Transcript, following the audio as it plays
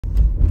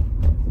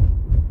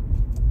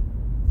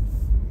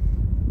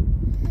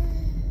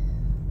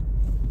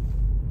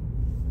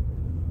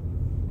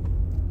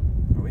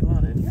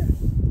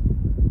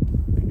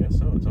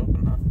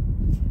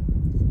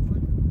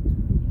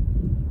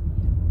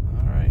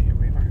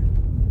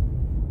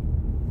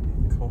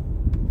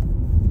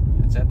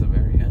it's at the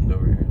very end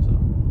over here, so.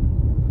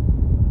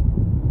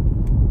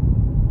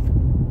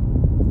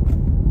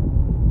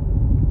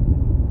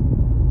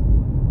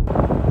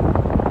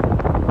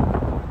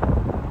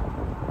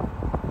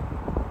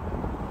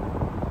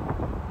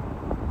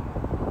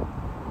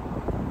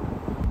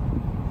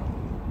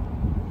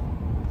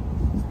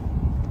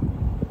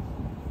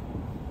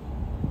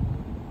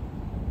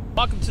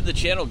 Welcome to the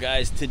channel,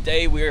 guys.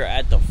 Today we're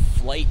at the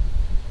Flight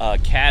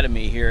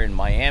Academy here in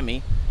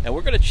Miami, and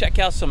we're going to check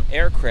out some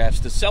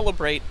aircrafts to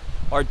celebrate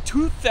our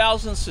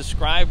 2,000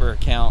 subscriber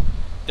count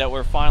that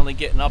we're finally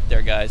getting up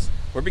there, guys.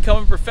 We're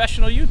becoming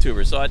professional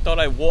YouTubers, so I thought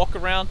I'd walk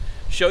around,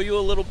 show you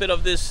a little bit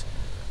of this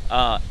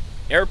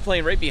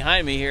airplane right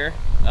behind me here,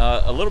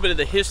 a little bit of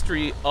the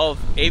history of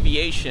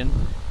aviation,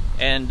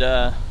 and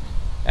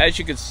as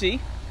you can see,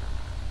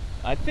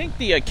 I think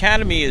the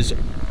Academy is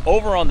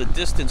over on the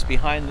distance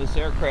behind this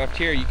aircraft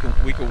here.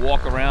 We can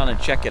walk around and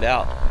check it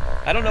out.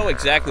 I don't know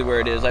exactly where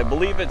it is. I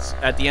believe it's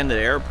at the end of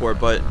the airport,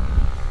 but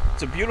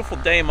it's a beautiful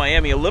day in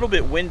Miami. A little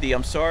bit windy.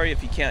 I'm sorry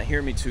if you can't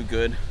hear me too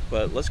good,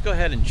 but let's go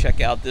ahead and check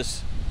out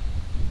this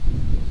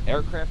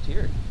aircraft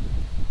here.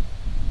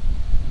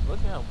 Look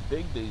how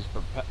big these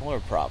propeller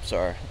props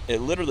are.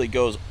 It literally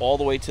goes all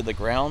the way to the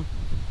ground.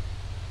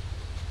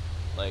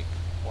 Like,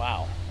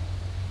 wow.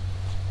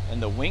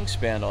 And the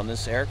wingspan on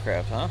this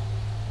aircraft, huh?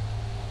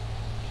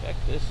 Check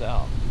this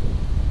out.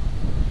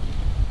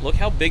 Look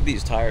how big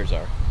these tires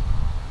are.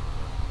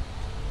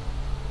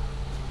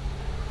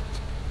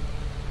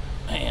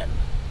 Man,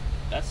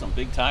 that's some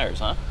big tires,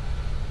 huh?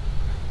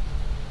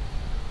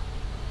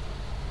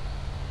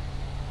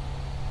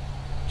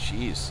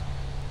 Jeez.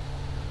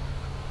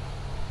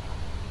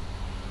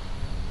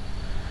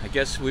 I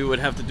guess we would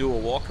have to do a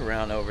walk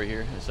around over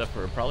here, except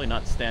for probably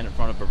not stand in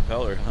front of a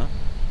propeller, huh?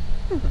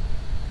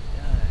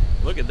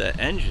 Look at the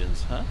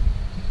engines, huh?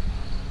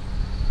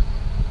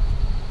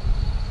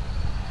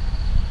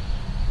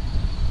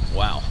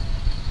 Wow.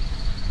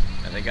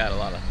 And they got a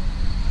lot of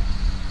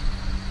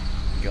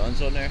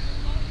guns on there.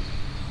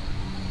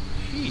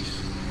 Jeez.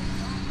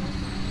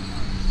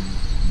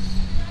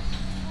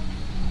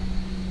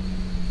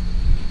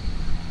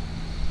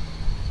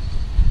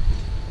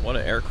 What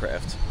an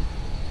aircraft.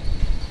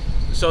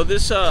 So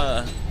this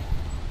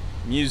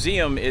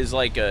museum is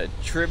like a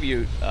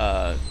tribute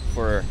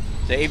for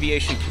the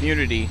aviation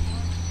community.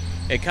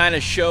 It kind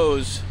of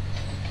shows,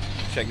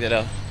 check that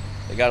out,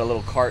 they got a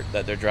little cart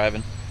that they're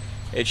driving.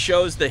 It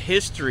shows the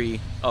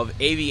history of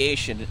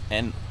aviation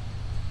and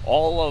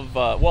all of,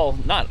 well,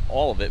 not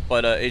all of it,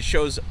 but it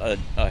shows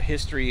a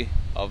history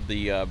of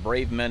the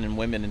brave men and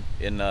women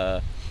in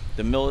the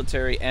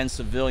military and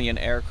civilian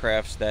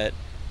aircrafts that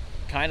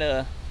kind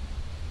of,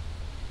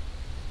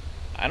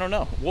 I don't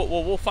know,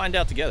 we'll find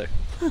out together.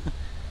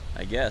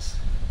 I guess.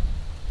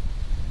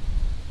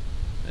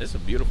 It's a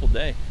beautiful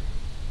day.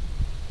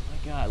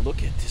 My God,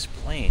 look at this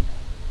plane.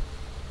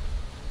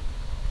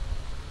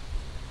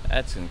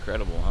 That's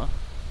incredible, huh?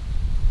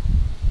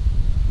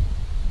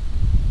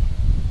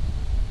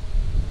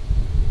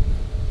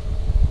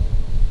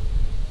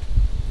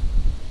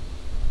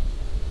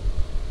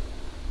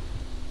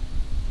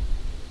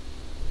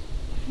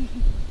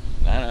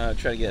 I don't know,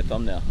 try to get a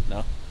thumbnail.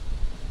 No?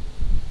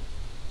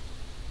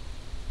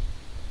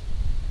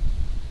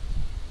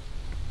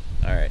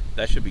 Alright,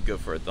 that should be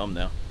good for a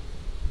thumbnail.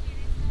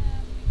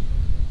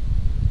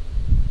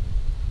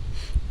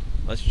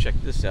 Let's check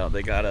this out.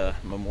 They got a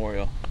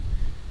memorial.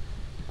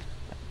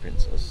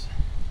 Princess.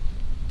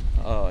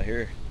 Oh,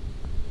 here.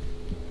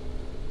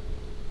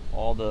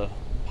 All the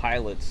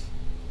pilots.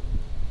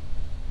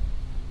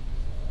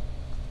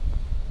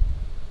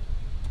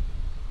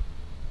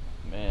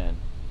 Man.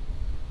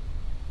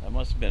 That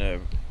must have been a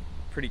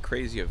pretty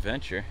crazy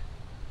adventure.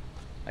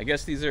 I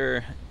guess these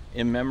are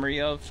in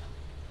memory of.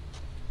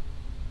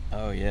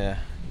 Oh yeah,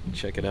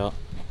 check it out.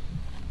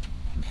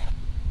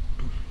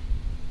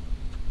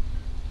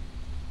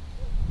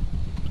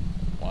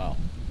 Wow.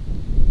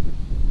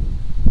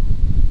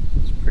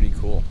 It's pretty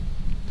cool.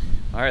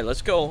 All right,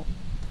 let's go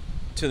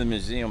to the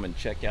museum and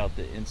check out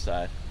the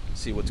inside and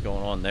see what's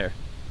going on there.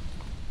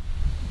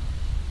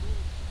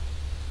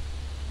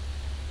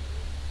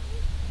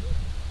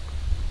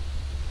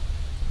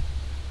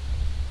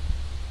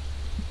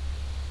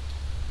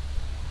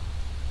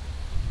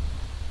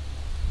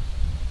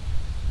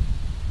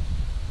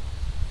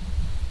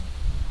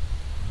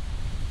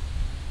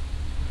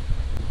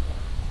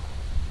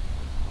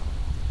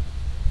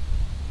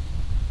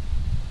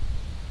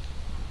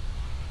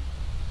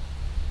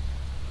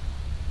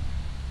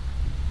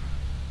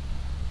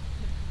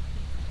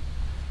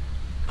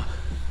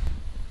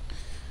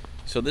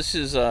 So this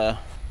is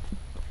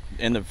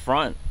in the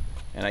front,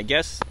 and I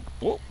guess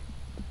the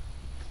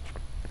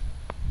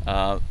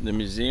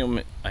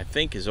museum, I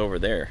think, is over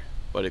there,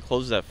 but it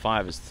closes at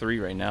 5. It's 3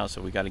 right now,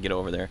 so we got to get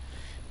over there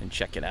and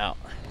check it out.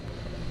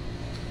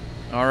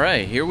 All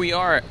right, here we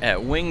are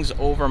at Wings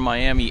Over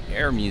Miami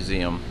Air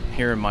Museum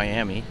here in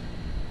Miami,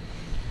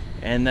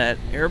 and that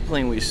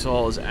airplane we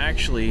saw is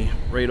actually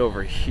right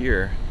over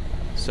here.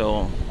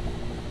 So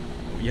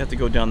you have to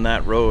go down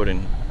that road,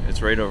 and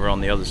It's right over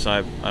on the other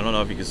side. I don't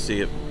know if you can see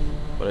it,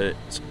 but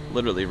it's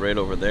literally right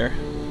over there.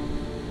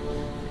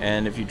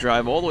 And if you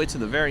drive all the way to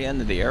the very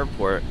end of the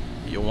airport,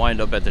 you'll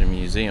wind up at the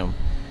museum.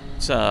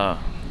 It's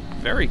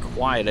very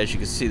quiet. As you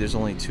can see, there's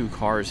only 2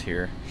 cars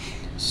here.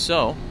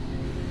 So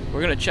we're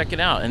gonna check it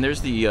out. And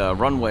there's the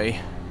runway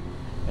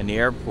and the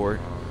airport.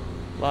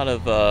 A lot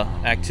of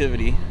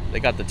activity. They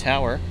got the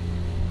tower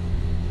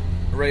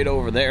right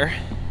over there.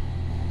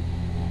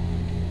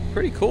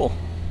 Pretty cool.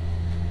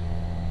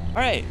 All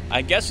right,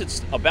 I guess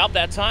it's about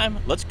that time.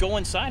 Let's go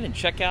inside and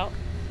check out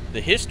the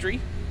history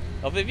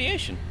of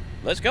aviation.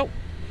 Let's go.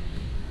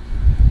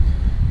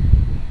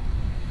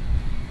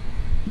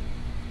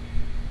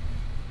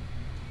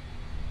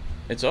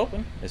 It's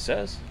open, it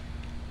says.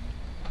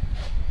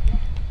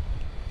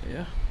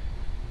 Yeah.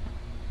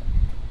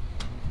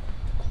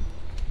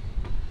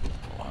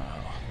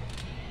 Wow.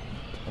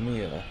 Let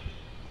me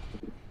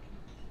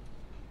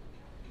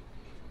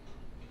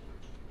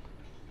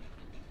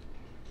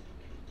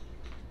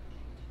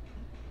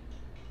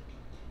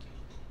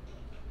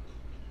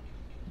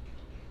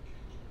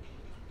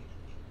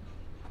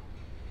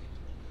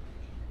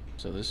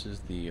So this is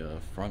the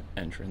front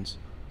entrance.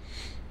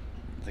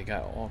 They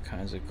got all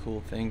kinds of cool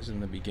things in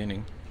the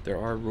beginning. There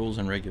are rules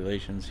and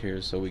regulations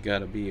here, so we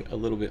gotta be a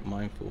little bit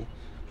mindful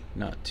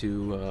not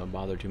to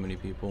bother too many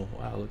people.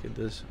 Wow, look at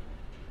this.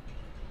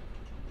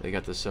 They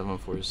got the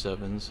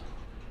 747s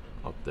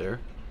up there.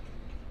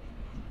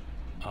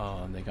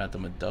 They got the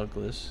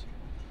McDouglas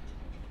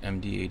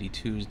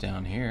MD-82s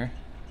down here.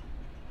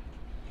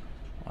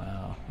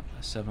 Wow,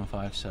 a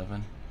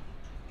 757.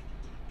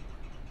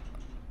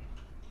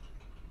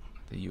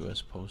 The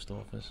U.S. Post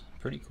Office.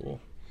 Pretty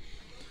cool.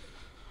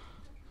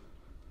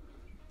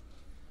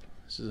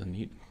 This is a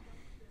neat.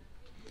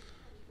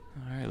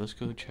 Alright, let's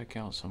go check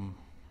out some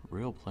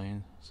real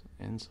planes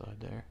inside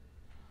there.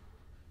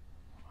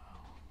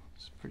 Wow,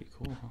 it's pretty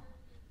cool, huh?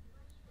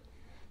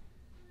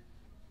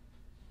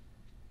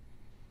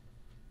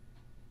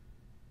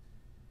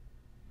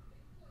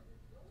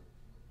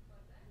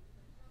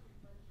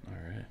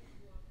 Alright.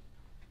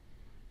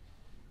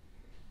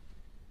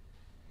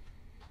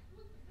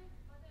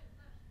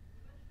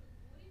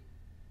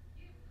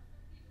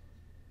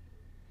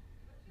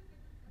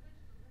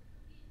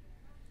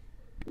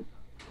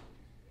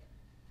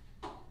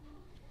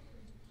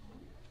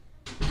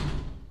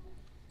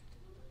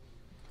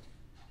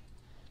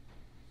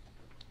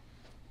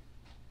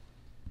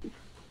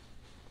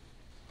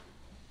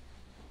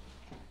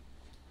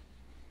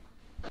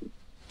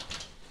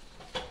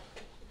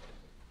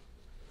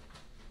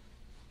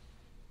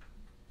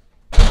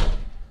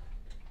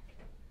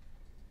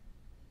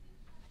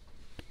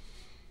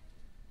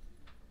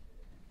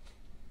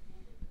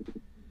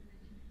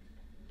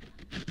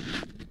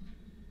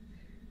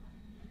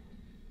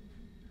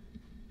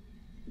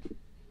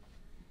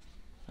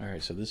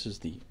 Alright, so this is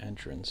the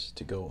entrance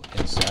to go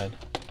inside.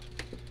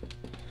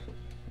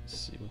 Let's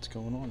see what's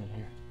going on in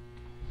here.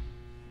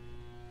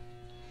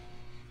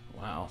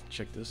 Wow,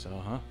 check this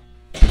out,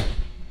 huh?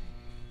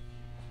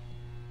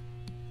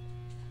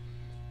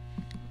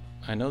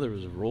 I know there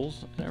was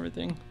rules and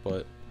everything,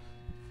 but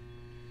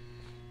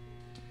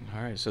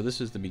alright, so this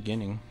is the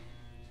beginning.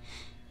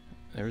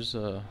 There's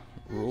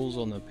rules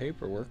on the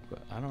paperwork,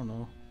 but I don't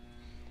know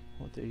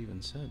what they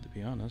even said, to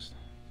be honest.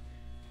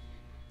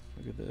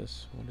 Look at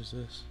this. What is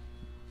this?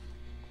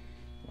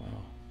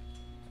 Wow.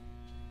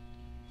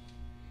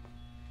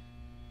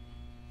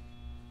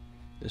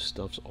 This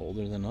stuff's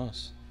older than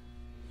us.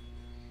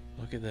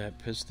 Look at that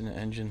piston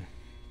engine.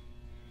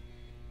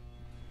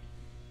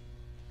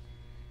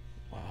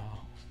 Wow.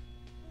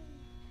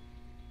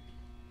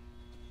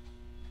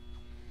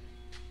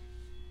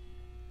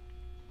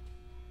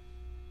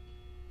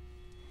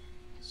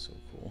 So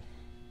cool.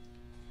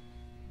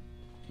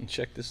 And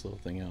check this little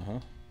thing out, huh?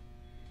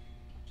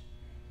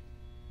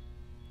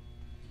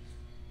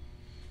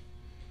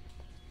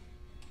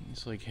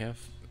 It's like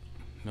half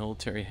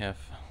military, half.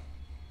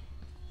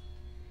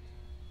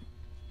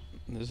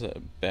 There's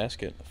a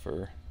basket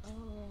for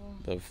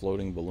the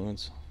floating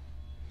balloons.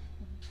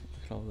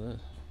 Look at all this.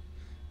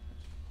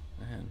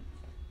 Man,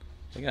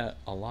 they got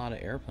a lot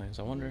of airplanes.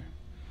 I wonder.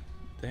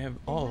 They have.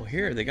 Oh,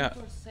 here they got.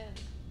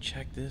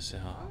 Check this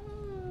out.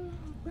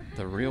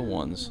 The real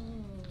ones.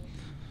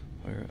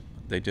 Where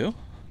they do?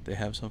 They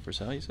have some for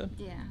sale, you said?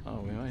 Yeah.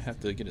 Oh, we might have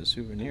to get a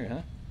souvenir,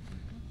 huh?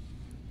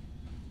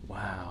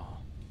 Wow.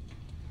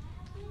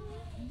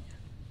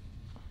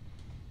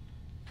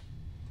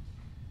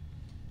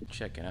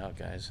 Check it out,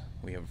 guys.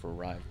 We have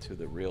arrived to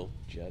the real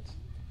jets.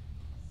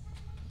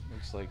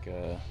 Looks like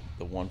the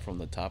one from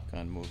the Top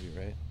Gun movie,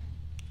 right?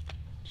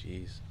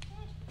 Jeez.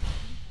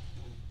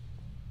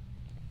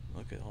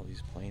 Look at all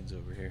these planes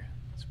over here.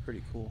 It's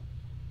pretty cool.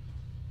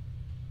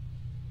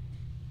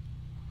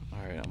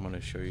 Alright, I'm going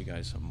to show you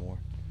guys some more.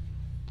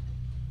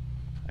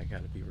 I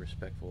got to be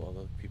respectful of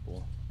other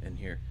people in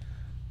here,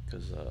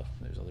 because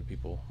there's other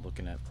people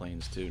looking at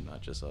planes too,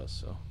 not just us.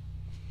 So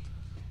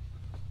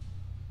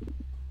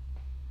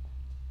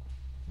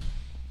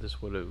this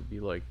would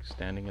be like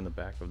standing in the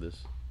back of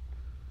this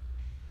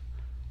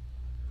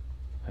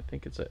I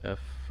think it's a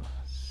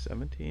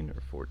F-17 or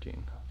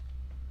 14.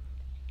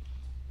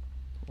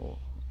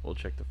 We'll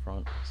check the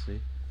front, see.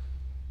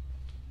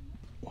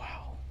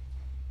 Wow.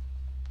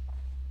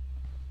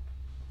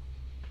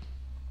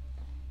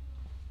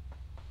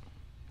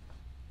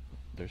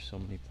 There's so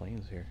many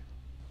planes here.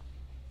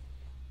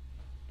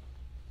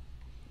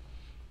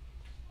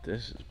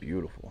 This is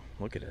beautiful.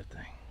 Look at that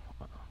thing.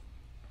 Wow.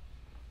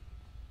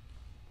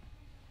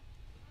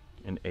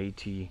 An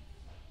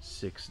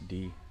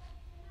AT-6D.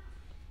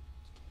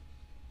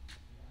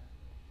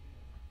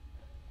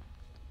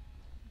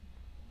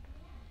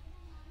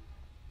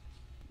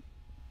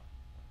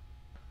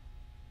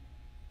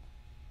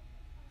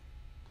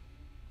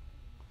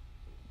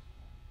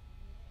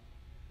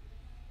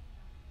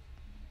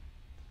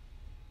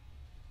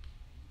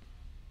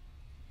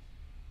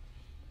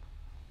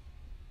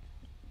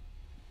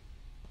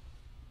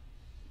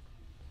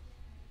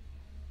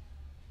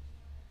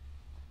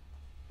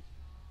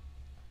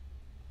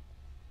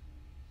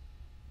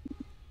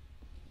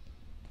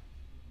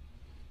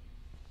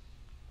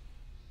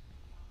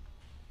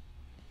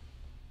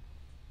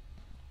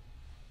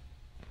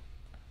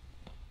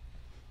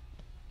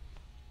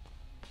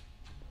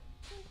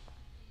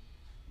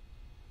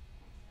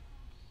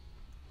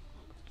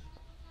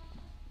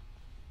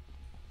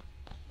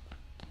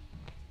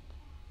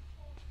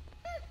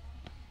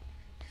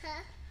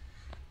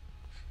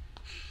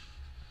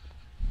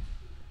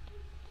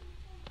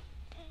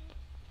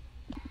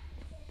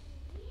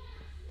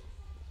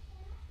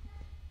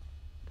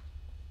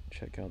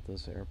 Check out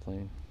this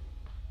airplane.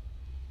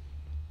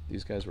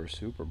 These guys were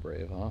super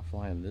brave, huh?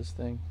 Flying this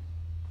thing.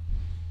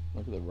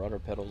 Look at the rudder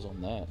pedals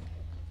on that.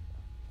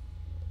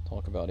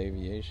 Talk about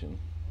aviation.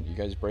 You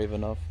guys brave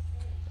enough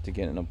to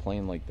get in a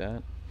plane like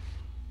that?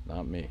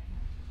 Not me.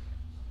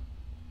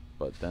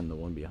 But then the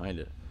one behind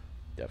it,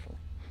 definitely.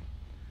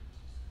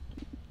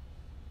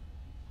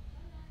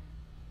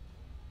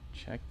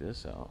 Check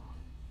this out.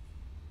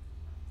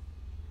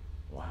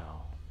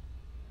 Wow.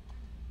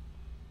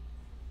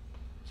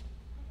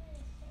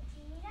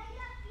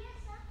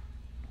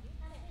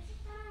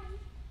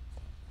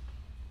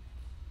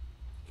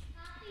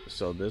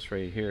 So this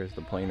right here is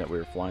the plane that we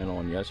were flying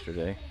on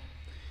yesterday.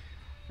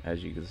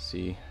 As you can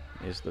see,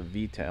 is the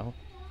VTOL.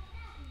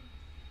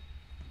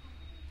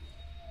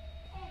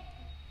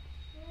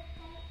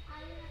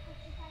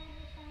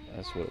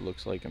 That's what it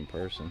looks like in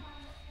person.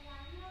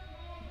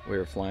 We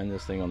were flying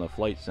this thing on the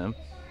flight sim.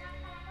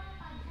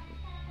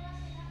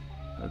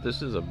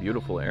 This is a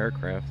beautiful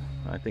aircraft.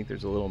 I think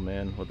there's a little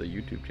man with a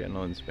YouTube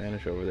channel in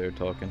Spanish over there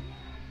talking.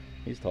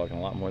 He's talking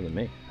a lot more than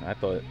me. I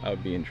thought I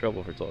would be in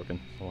trouble for talking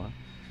a lot.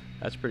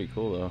 That's pretty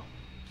cool though.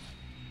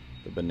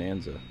 The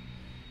Bonanza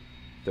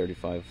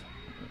 35,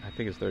 I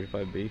think it's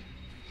 35B.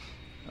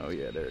 Oh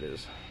yeah, there it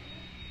is.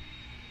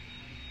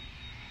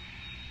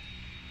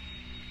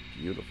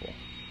 Beautiful.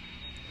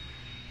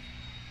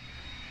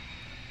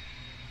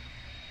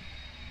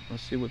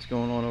 Let's see what's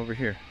going on over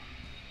here.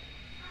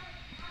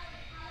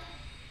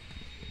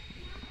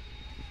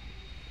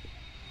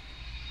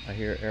 I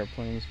hear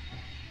airplanes.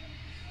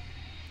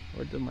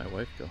 Where did my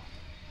wife go?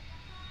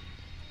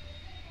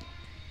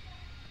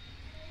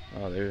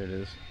 Oh, there it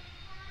is.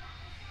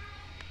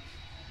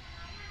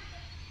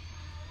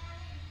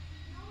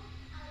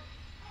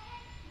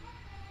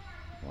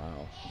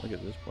 Wow, look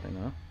at this plane,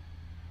 huh?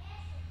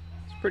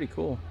 It's pretty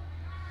cool.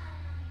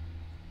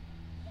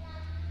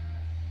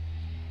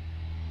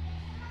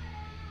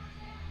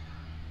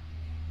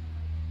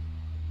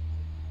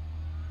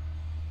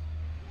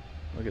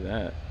 Look at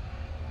that.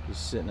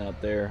 Just sitting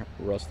out there,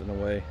 rusting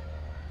away.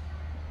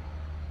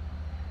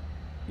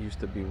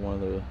 Used to be one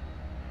of the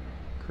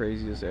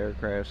craziest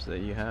aircrafts that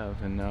you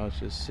have, and now it's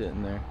just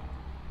sitting there.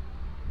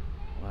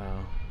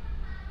 Wow.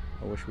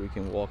 I wish we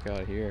can walk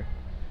out here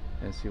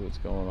and see what's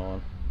going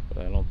on, but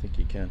I don't think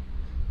you can.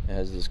 It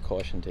has this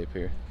caution tape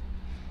here.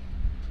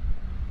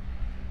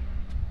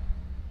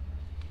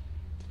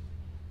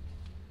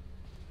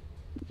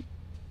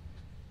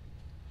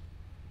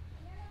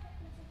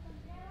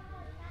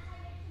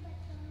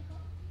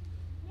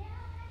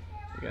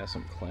 We got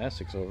some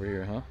classics over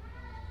here, huh?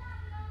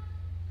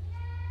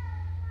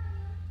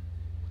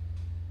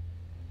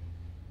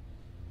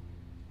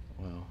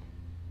 Wow.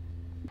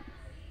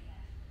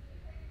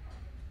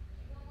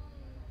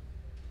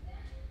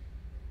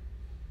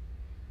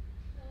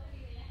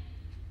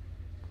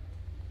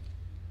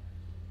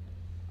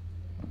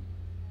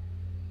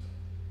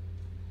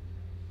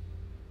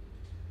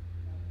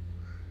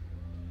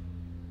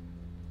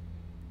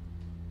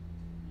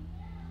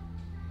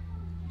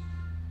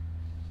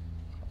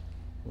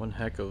 One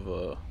heck of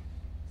a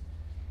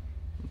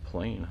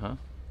plane, huh?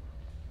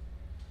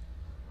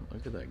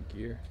 Look at that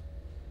gear.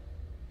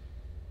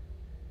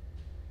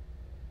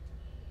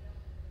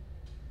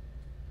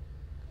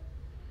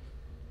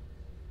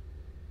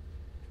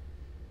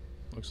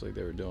 Looks like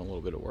they were doing a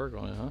little bit of work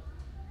on it, huh?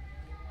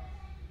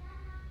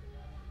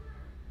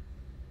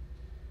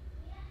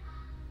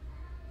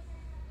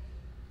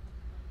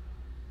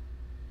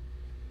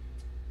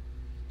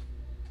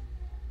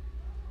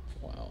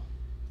 Wow.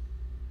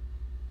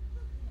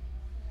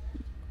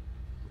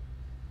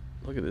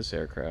 Look at this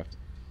aircraft.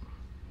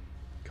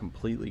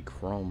 Completely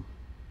chrome.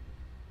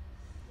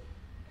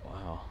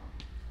 Wow.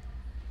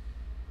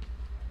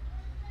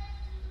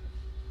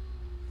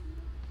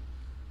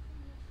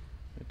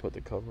 They put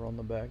the cover on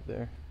the back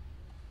there.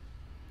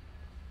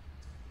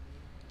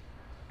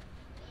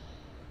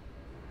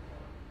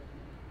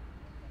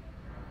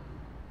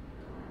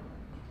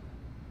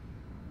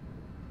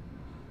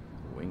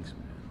 Wingspan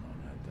on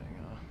that thing,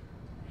 huh?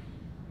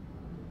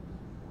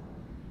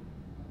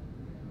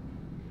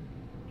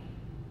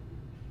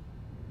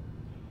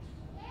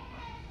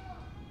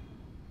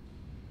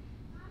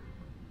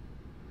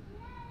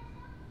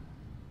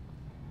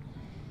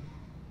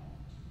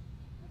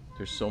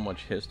 There's so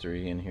much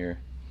history in here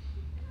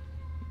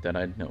that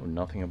I know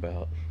nothing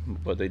about,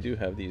 but they do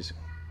have these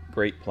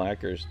great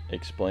placards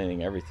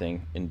explaining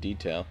everything in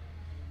detail.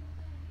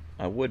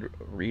 I would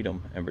read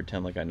them and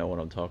pretend like I know what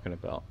I'm talking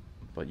about,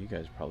 but you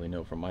guys probably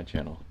know from my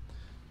channel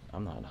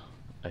I'm not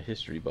a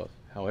history buff.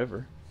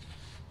 However,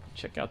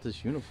 check out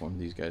this uniform.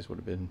 These guys would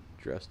have been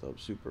dressed up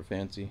super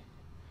fancy.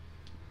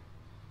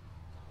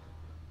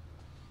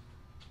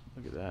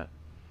 Look at that.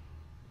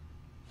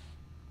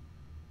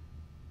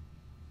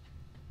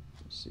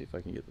 Let's see if I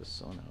can get the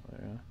sun out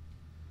there, huh?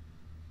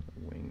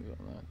 The wings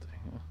on that thing,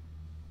 huh?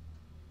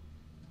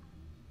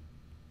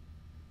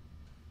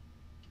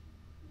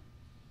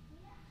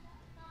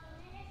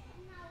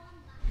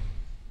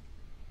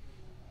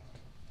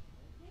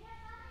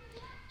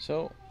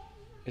 So,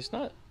 it's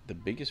not the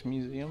biggest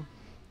museum,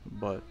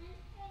 but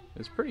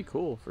it's pretty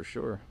cool for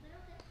sure.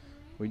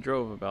 We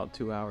drove about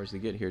 2 hours to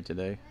get here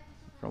today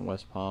from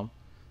West Palm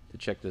to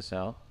check this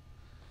out.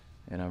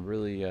 And I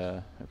really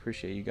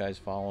appreciate you guys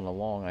following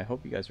along. I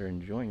hope you guys are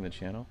enjoying the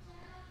channel.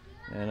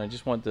 And I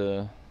just want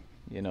to,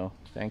 you know,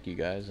 thank you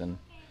guys and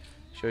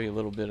show you a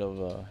little bit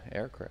of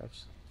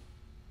aircrafts.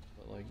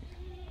 But like,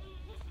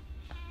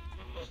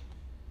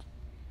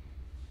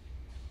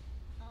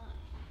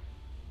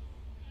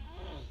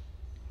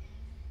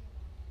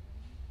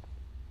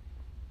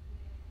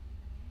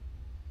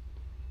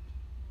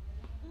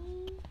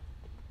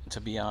 to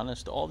be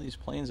honest, all these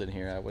planes in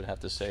here, I would have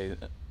to say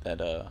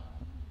that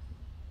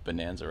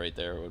Bonanza right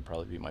there would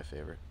probably be my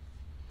favorite.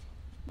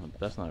 But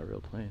that's not a real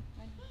plane.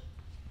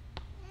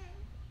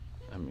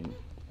 I mean,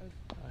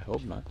 I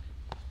hope not.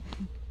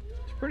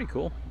 It's pretty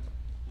cool.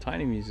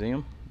 Tiny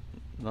museum,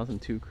 nothing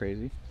too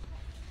crazy.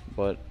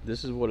 But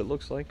this is what it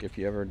looks like if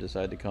you ever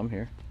decide to come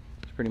here.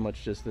 It's pretty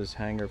much just this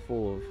hangar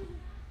full of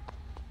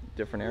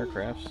different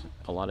aircrafts.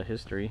 A lot of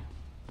history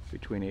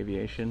between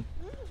aviation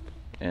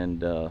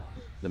and the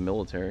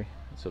military,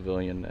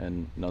 civilian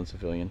and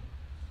non-civilian.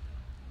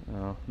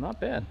 Not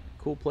bad.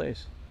 Cool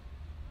place.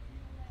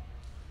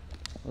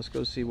 Let's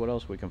go see what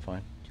else we can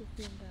find.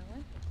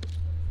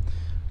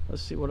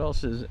 Let's see what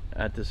else is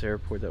at this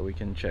airport that we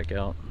can check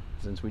out.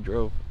 Since we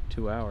drove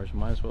 2 hours,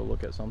 might as well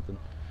look at something.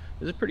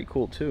 This is pretty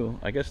cool too.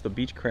 I guess the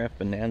Beechcraft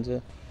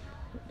Bonanza,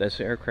 this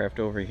aircraft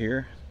over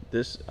here,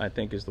 this I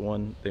think is the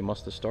one they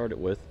must have started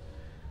with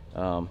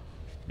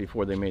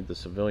before they made the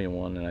civilian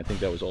one, and I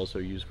think that was also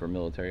used for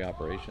military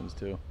operations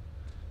too,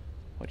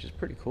 which is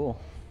pretty cool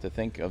to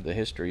think of the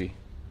history.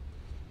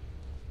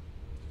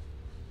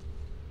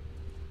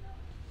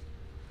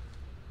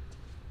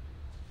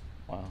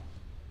 Wow.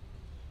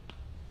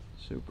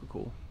 Super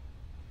cool.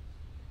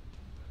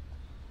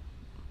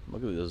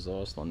 Look at the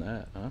exhaust on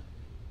that, huh?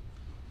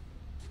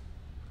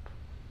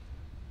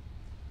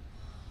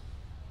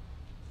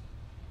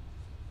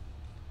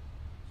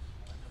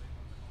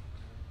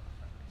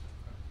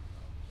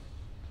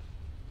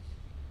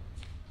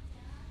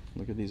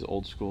 Look at these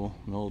old school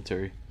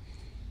military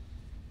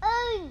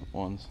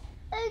ones.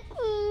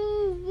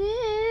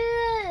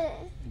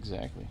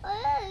 Exactly.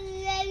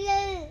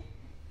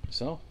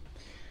 So,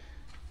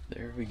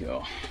 there we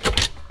go.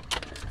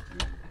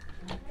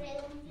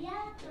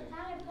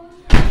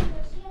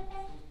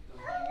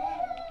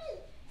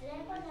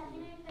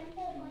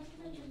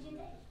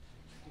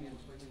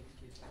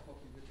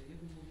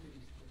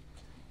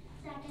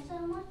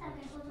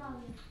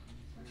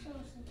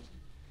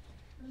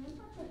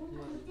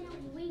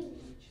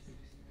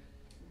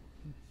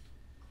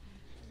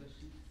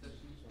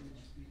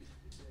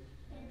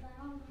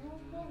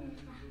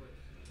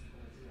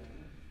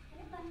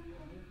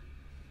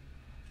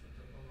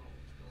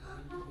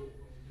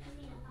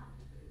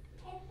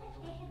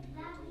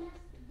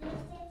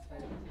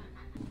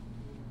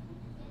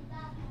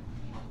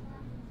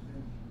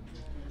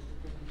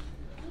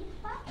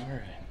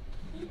 Alright.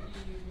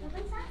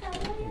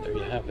 There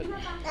you have it.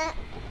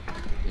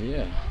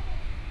 Yeah.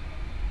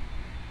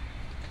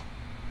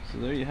 So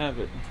there you have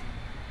it.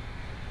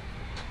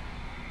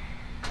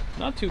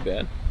 Not too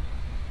bad.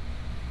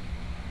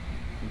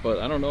 But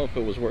I don't know if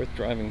it was worth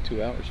driving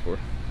 2 hours for.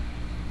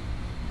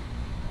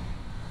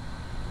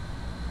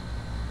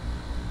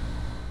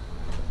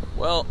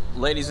 Well,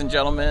 ladies and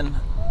gentlemen,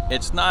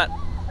 it's not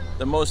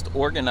the most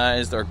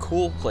organized or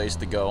cool place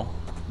to go,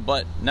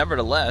 but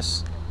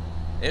nevertheless,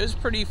 it was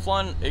pretty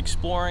fun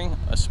exploring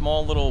a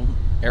small little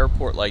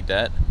airport like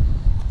that.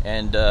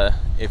 And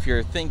if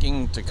you're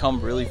thinking to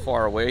come really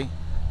far away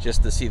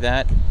just to see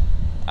that,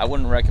 I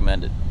wouldn't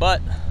recommend it.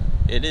 But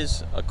it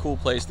is a cool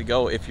place to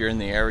go if you're in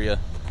the area.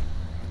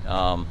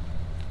 And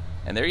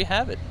there you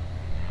have it.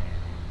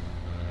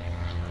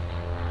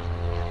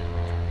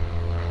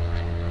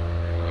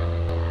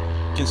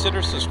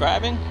 Consider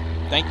subscribing.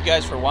 Thank you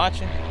guys for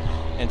watching.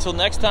 Until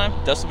next time,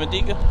 Dustin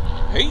Mendiga.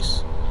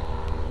 Peace.